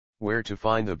Where to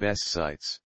find the best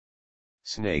sites.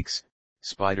 Snakes,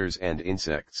 spiders and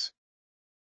insects.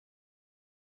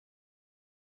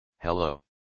 Hello.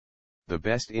 The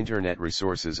best internet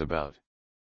resources about.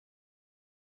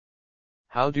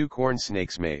 How do corn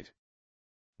snakes mate?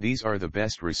 These are the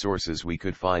best resources we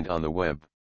could find on the web.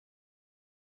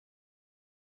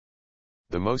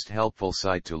 The most helpful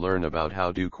site to learn about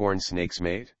how do corn snakes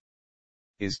mate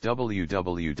is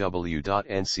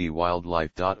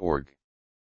www.ncwildlife.org.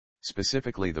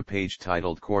 Specifically the page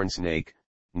titled Corn Snake,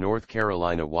 North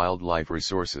Carolina Wildlife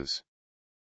Resources.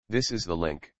 This is the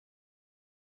link.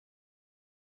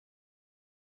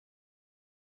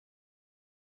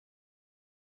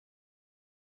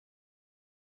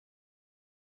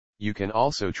 You can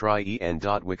also try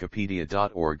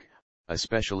en.wikipedia.org,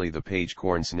 especially the page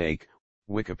Corn Snake,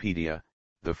 Wikipedia,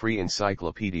 the free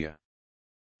encyclopedia.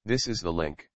 This is the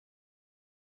link.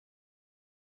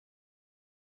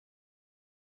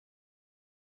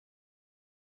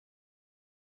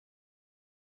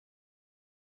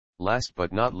 Last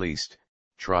but not least,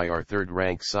 try our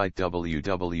third-rank site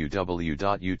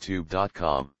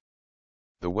www.youtube.com.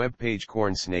 The web page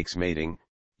Corn Snakes Mating,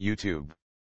 YouTube.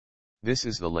 This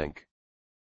is the link.